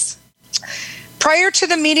expectation is. Prior to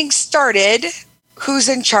the meeting started, who's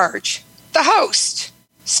in charge? The host.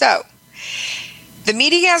 So the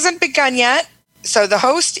meeting hasn't begun yet. So the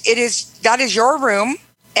host, that is your room.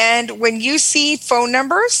 And when you see phone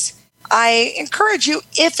numbers, I encourage you,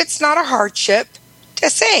 if it's not a hardship, to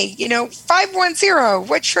say, 510,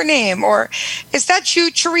 what's your name? Or is that you,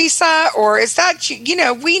 Teresa? Or is that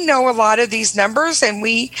you? We know a lot of these numbers, and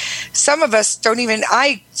some of us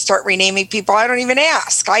I start renaming people. I don't even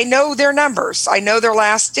ask. I know their numbers. I know their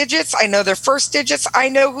last digits. I know their first digits. I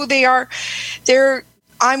know who they are.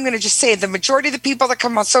 I'm going to just say the majority of the people that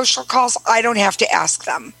come on social calls, I don't have to ask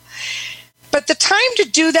them. But the time to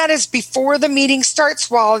do that is before the meeting starts,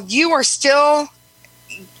 while you are still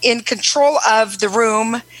in control of the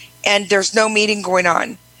room and there's no meeting going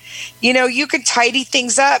on. You can tidy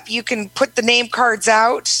things up. You can put the name cards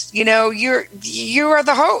out. You are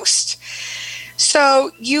the host.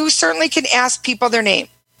 So you certainly can ask people their name.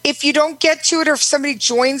 If you don't get to it, or if somebody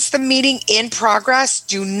joins the meeting in progress,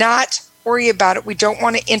 do not worry about it. We don't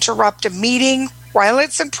want to interrupt a meeting while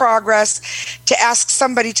it's in progress to ask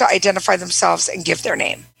somebody to identify themselves and give their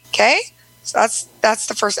name. Okay? So that's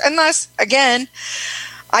the first. Unless, again,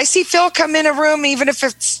 I see Phil come in a room, even if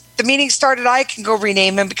it's the meeting started, I can go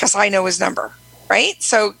rename him because I know his number, right?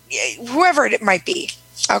 So whoever it might be.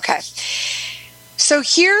 Okay. So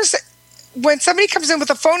when somebody comes in with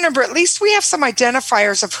a phone number, at least we have some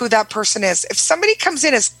identifiers of who that person is. If somebody comes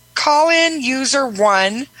in as call-in user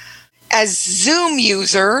 1, as Zoom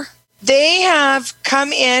user, they have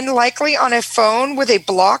come in likely on a phone with a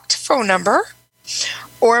blocked phone number,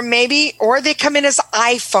 or they come in as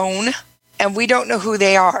iPhone and we don't know who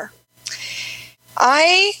they are.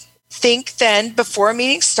 I think then before a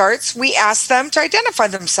meeting starts, we ask them to identify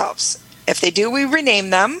themselves. If they do, we rename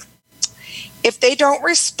them. If they don't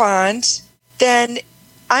respond, then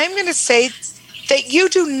I'm going to say that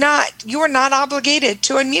you are not obligated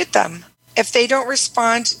to unmute them if they don't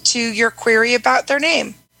respond to your query about their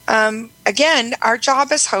name. Again, our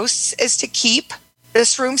job as hosts is to keep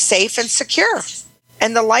this room safe and secure.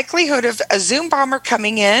 And the likelihood of a Zoom bomber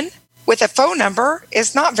coming in with a phone number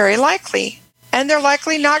is not very likely. And they're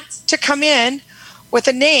likely not to come in with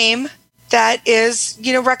a name that is,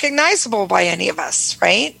 recognizable by any of us,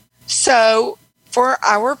 right? So for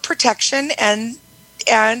our protection and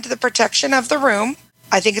the protection of the room,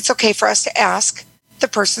 I think it's okay for us to ask the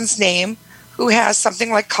person's name who has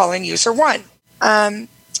something like call-in user 1.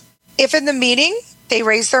 If in the meeting they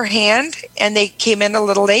raise their hand and they came in a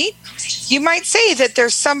little late, you might say that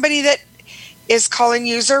there's somebody that is call-in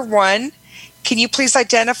user 1. Can you please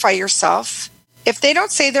identify yourself? If they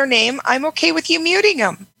don't say their name, I'm okay with you muting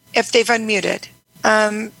them if they've unmuted.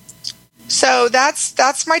 So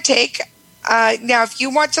that's my take. Now, if you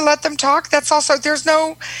want to let them talk, that's also, there's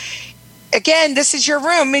no, again, this is your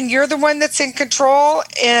room and you're the one that's in control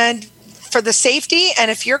and for the safety. And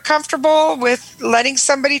if you're comfortable with letting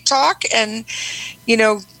somebody talk and,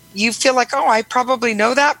 you feel like, oh, I probably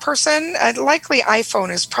know that person, likely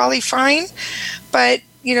iPhone is probably fine. But,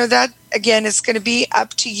 that, again, is going to be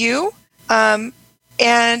up to you. And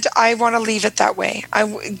I want to leave it that way.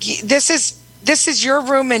 This is your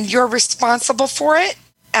room and you're responsible for it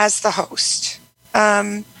as the host.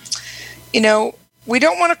 We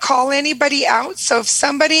don't want to call anybody out. So if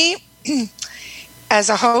somebody, as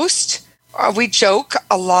a host, we joke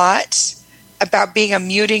a lot about being a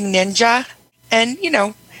muting ninja. And,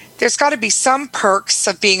 there's got to be some perks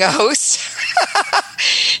of being a host.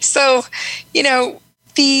 So,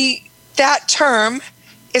 that term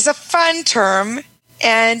is a fun term.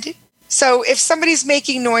 And so if somebody's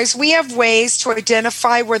making noise, we have ways to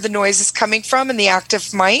identify where the noise is coming from in the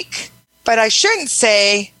active mic. But I shouldn't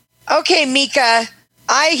say, okay, Mika,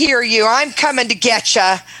 I hear you. I'm coming to get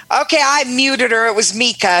you. Okay, I muted her. It was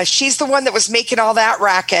Mika. She's the one that was making all that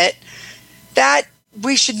racket. That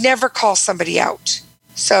we should never call somebody out.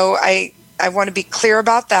 So I want to be clear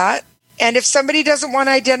about that. And if somebody doesn't want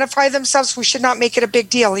to identify themselves, we should not make it a big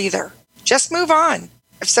deal either. Just move on.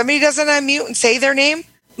 If somebody doesn't unmute and say their name,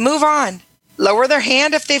 move on. Lower their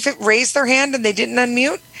hand if they've raised their hand and they didn't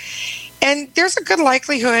unmute. And there's a good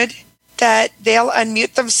likelihood that they'll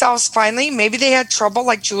unmute themselves finally. Maybe they had trouble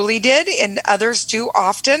like Julie did and others do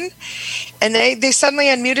often. And they suddenly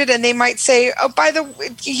unmuted and they might say, oh, by the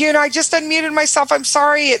way, I just unmuted myself. I'm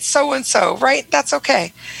sorry. It's so-and-so, right? That's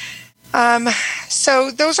okay.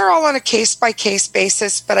 So those are all on a case-by-case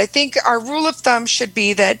basis. But I think our rule of thumb should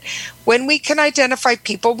be that when we can identify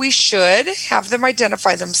people, we should have them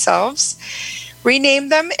identify themselves. Rename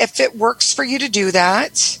them if it works for you to do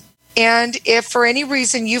that. And if for any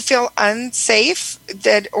reason you feel unsafe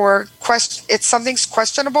if something's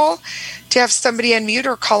questionable to have somebody unmute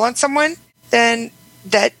or call on someone, then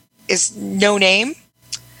that is no name,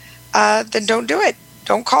 then don't do it.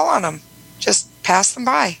 Don't call on them. Just pass them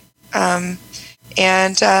by.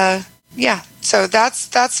 So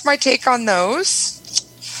that's my take on those.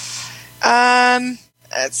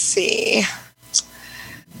 Let's see.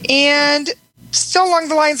 And still along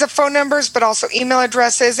the lines of phone numbers, but also email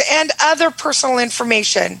addresses and other personal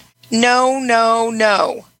information.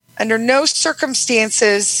 No. Under no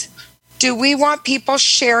circumstances do we want people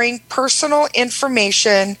sharing personal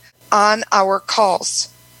information on our calls.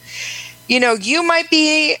 You might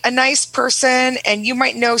be a nice person and you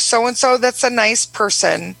might know so-and-so that's a nice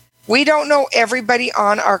person. We don't know everybody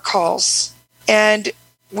on our calls. And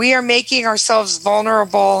we are making ourselves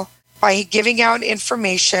vulnerable by giving out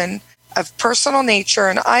information of personal nature.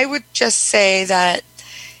 And I would just say that,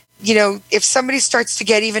 if somebody starts to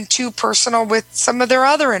get even too personal with some of their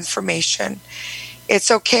other information,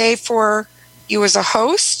 it's okay for you as a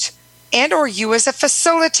host and or you as a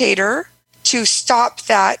facilitator to stop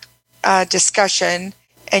that discussion.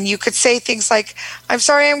 And you could say things like, I'm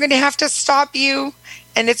sorry, I'm going to have to stop you.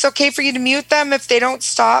 And it's okay for you to mute them if they don't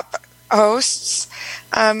stop hosts.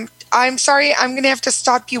 I'm sorry, I'm going to have to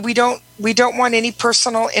stop you. We don't want any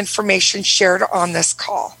personal information shared on this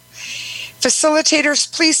call.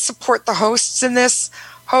 Facilitators, please support the hosts in this.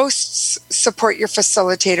 Hosts, support your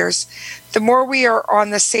facilitators. The more we are on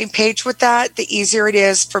the same page with that, the easier it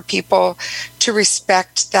is for people to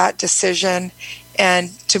respect that decision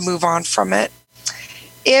and to move on from it.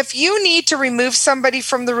 If you need to remove somebody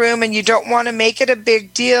from the room and you don't want to make it a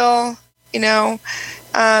big deal, the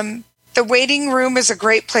waiting room is a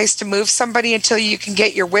great place to move somebody until you can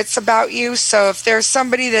get your wits about you. So if there's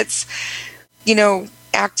somebody that's,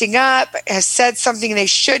 acting up, has said something they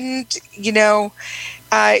shouldn't, you go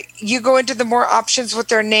into the more options with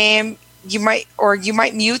their name, you might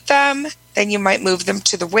mute them, then you might move them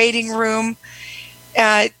to the waiting room.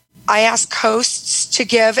 I ask hosts to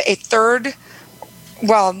give not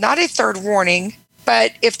a third warning,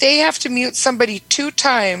 but if they have to mute somebody 2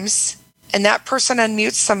 times, and that person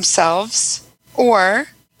unmutes themselves, or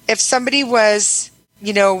if somebody was,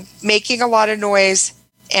 making a lot of noise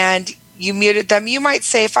and you muted them, you might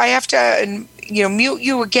say, if I have to, mute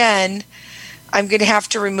you again, I'm going to have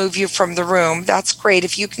to remove you from the room. That's great.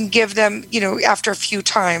 If you can give them, after a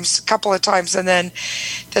couple of times, and then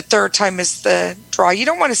the third time is the draw. You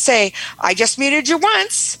don't want to say, I just muted you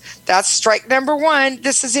once. That's strike number one.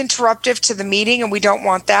 This is interruptive to the meeting, and we don't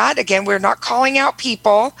want that. Again, we're not calling out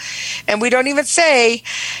people, and we don't even say,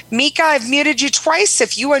 Mika, I've muted you twice.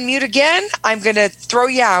 If you unmute again, I'm going to throw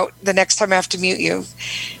you out the next time I have to mute you.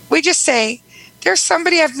 We just say, there's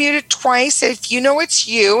somebody I've muted twice. If you know it's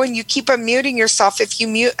you and you keep unmuting yourself, if you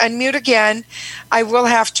unmute again, I will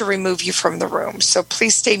have to remove you from the room. So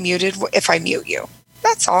please stay muted if I mute you.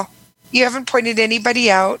 That's all. You haven't pointed anybody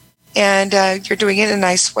out, and you're doing it in a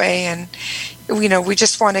nice way. And, we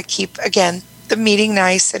just want to keep, again, the meeting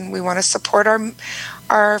nice, and we want to support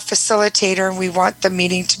our facilitator, and we want the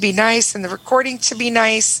meeting to be nice and the recording to be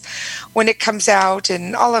nice when it comes out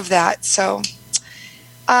and all of that. So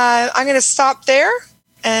I'm going to stop there.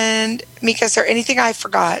 And Mika, is there anything I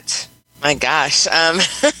forgot? My gosh.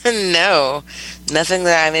 No, nothing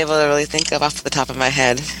that I'm able to really think of off the top of my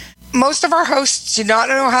head. Most of our hosts do not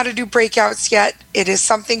know how to do breakouts yet. It is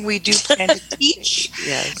something we do plan to teach.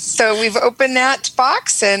 Yes. So we've opened that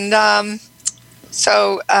box, and and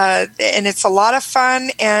it's a lot of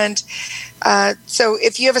fun. And so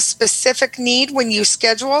if you have a specific need when you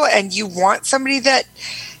schedule and you want somebody that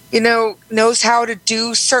knows how to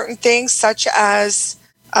do certain things, such as,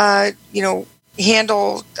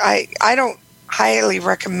 handle, I don't highly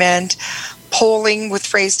recommend polling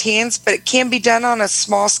with raised hands, but it can be done on a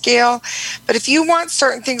small scale. But if you want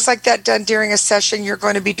certain things like that done during a session you're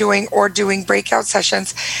going to be doing or doing breakout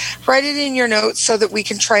sessions, write it in your notes so that we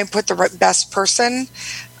can try and put the best person,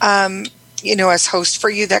 as host for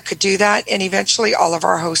you that could do that. And eventually all of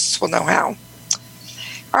our hosts will know how.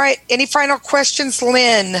 All right. Any final questions,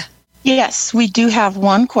 Lynn? Yes, we do have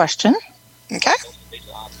one question. Okay.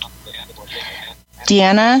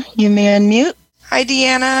 Deanna, you may unmute. Hi,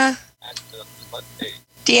 Deanna.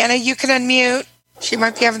 Deanna, you can unmute. She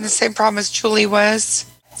might be having the same problem as Julie was.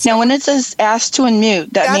 Now, when it says ask to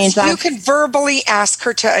unmute, that means you can verbally ask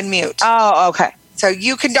her to unmute. Oh, okay. So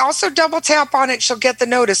you can also double tap on it. She'll get the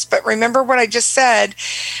notice. But remember what I just said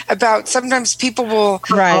about sometimes people will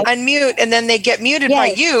unmute and then they get muted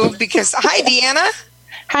by you because, hi, Deanna.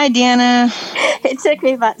 Hi, Deanna. It took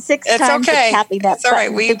me about 6 times of tapping that It's all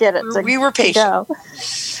right. We were patient.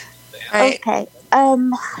 Right. Okay.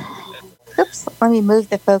 Oops. Let me move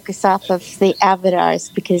the focus off of the avatars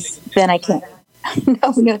because then I can't.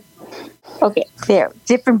 No. Okay. There.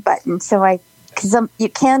 Different button. So because you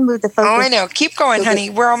can move the focus. Oh, I know. Keep going, honey.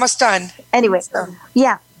 We're almost done. Anyway.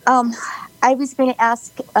 Yeah. I was going to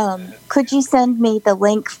ask, could you send me the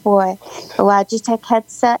link for the Logitech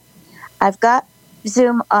headset? I've got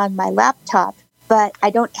Zoom on my laptop, but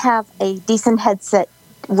I don't have a decent headset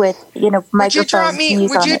with,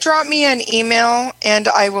 microphones. Would you drop me an email and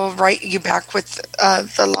I will write you back with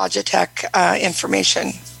the Logitech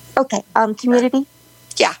information? Okay. Community?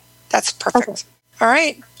 Yeah, that's perfect.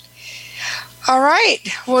 Okay. All right.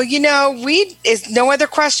 Well, is no other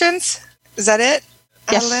questions? Is that it?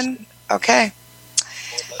 Yes. Adeline? Okay.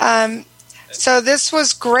 So this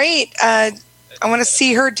was great. I want to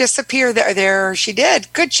see her disappear. There she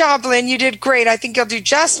did. Good job, Lynn. You did great. I think you'll do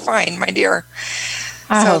just fine, my dear.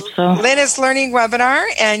 I hope so. Lynn is learning webinar,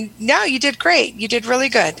 and no, you did great. You did really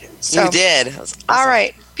good. So, you did. Awesome. All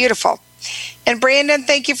right. Beautiful. And Brandon,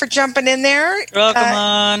 thank you for jumping in there. You're welcome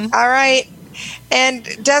on. All right. And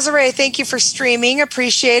Desiree, thank you for streaming.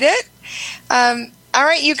 Appreciate it. All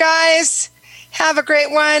right, you guys. Have a great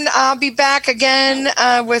one. I'll be back again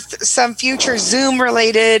with some future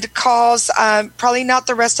Zoom-related calls. Probably not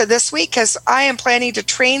the rest of this week because I am planning to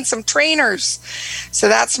train some trainers. So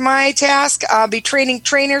that's my task. I'll be training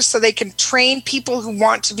trainers so they can train people who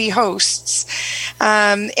want to be hosts.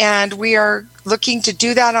 And we are looking to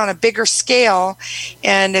do that on a bigger scale.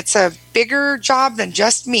 And it's a bigger job than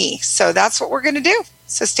just me. So that's what we're going to do.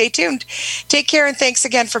 So stay tuned. Take care and thanks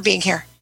again for being here.